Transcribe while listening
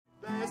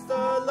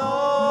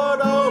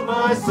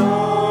my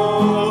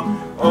soul,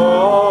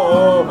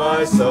 oh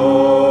my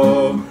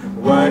soul,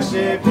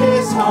 worship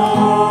His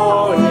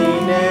holy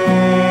name.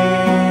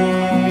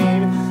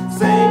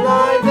 Sing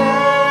like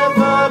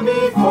never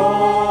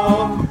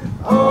before,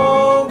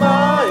 oh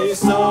my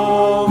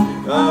soul,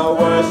 I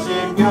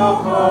worship Your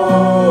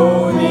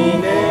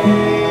holy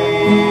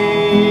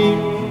name.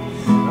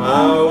 I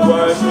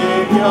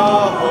worship Your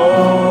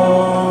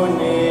holy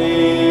name.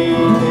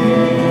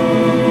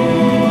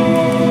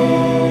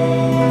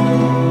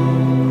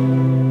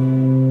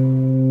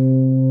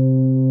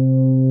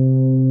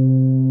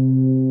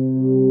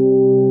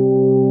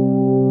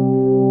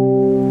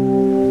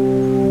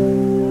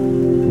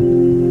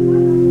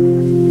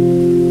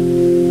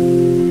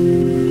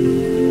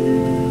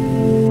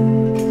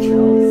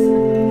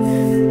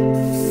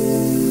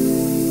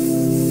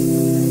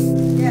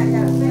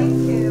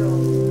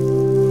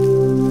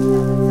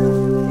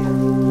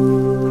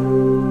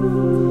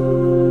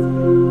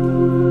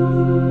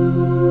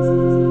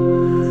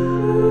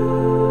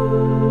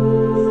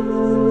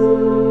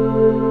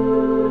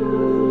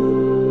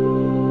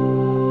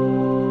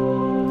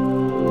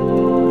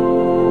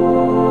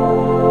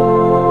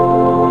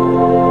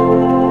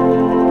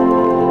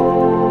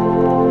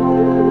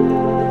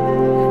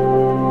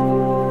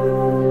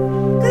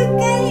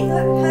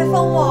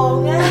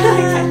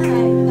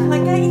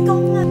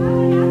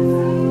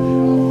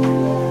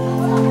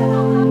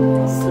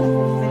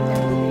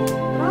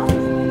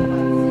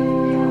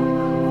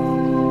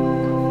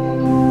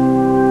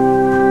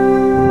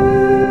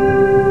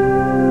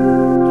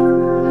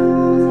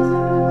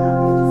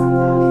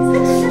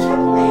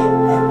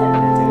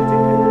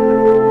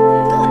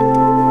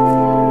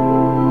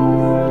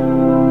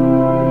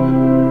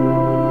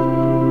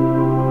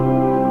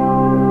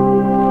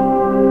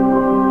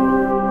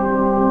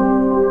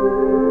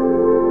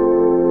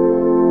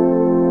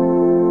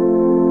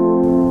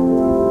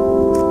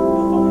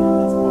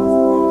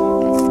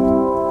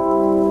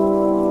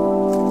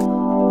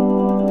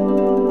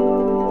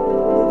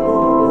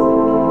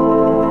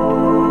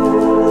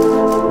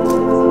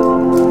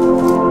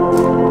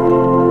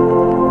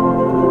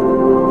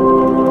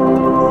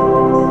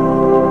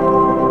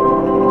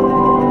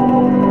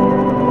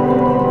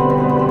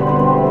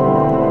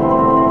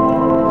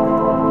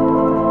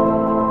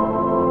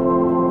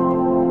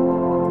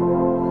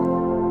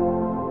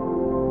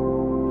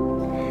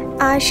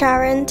 I,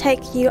 Sharon,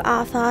 take you,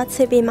 Arthur,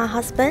 to be my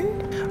husband.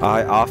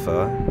 I,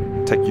 Arthur,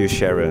 take you,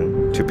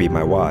 Sharon, to be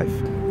my wife.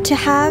 To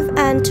have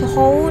and to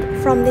hold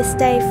from this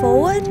day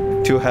forward.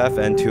 To have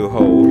and to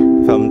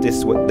hold from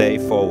this day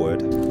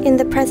forward. In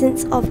the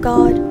presence of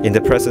God. In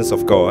the presence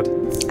of God.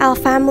 Our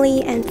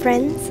family and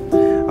friends.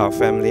 Our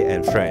family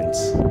and friends.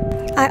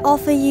 I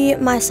offer you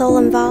my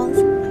solemn vows.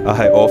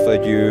 I offer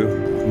you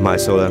my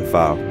solemn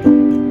vow.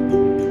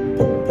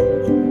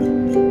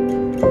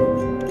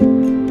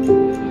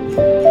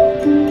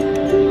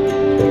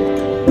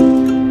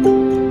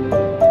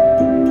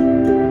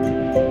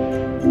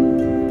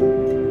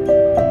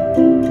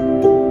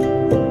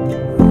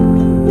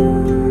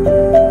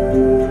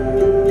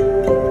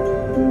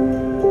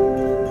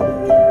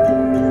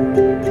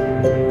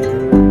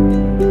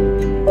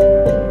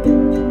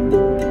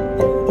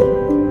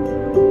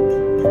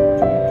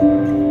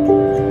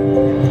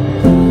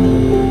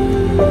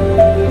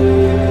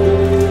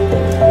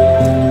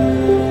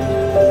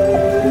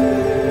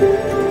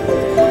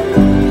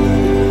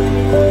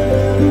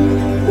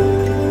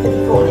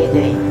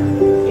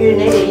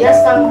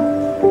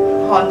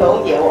看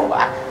到耶和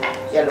華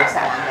耶路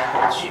撒冷嘅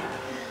好處，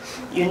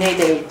願你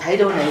哋睇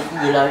到你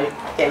兒女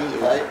嘅兒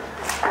女，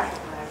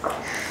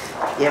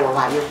耶和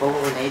華要保護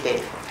你哋，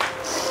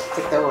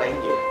直到永遠。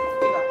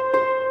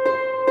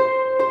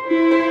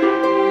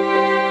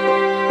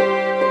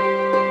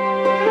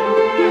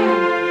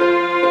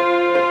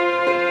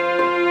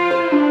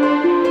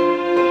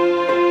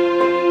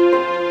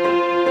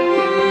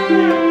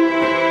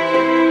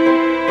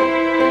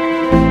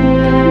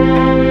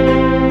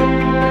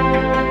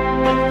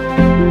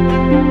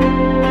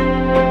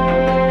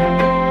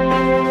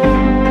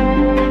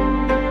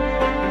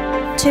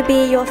To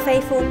be your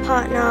faithful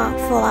partner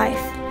for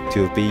life.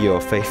 To be your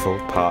faithful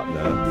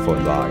partner for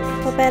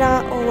life. For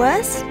better or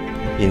worse.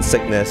 In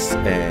sickness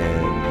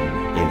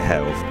and in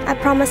health. I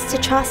promise to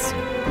trust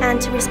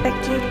and to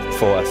respect you.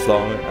 For as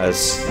long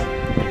as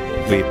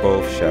we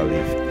both shall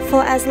live.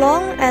 For as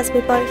long as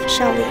we both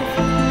shall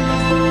live.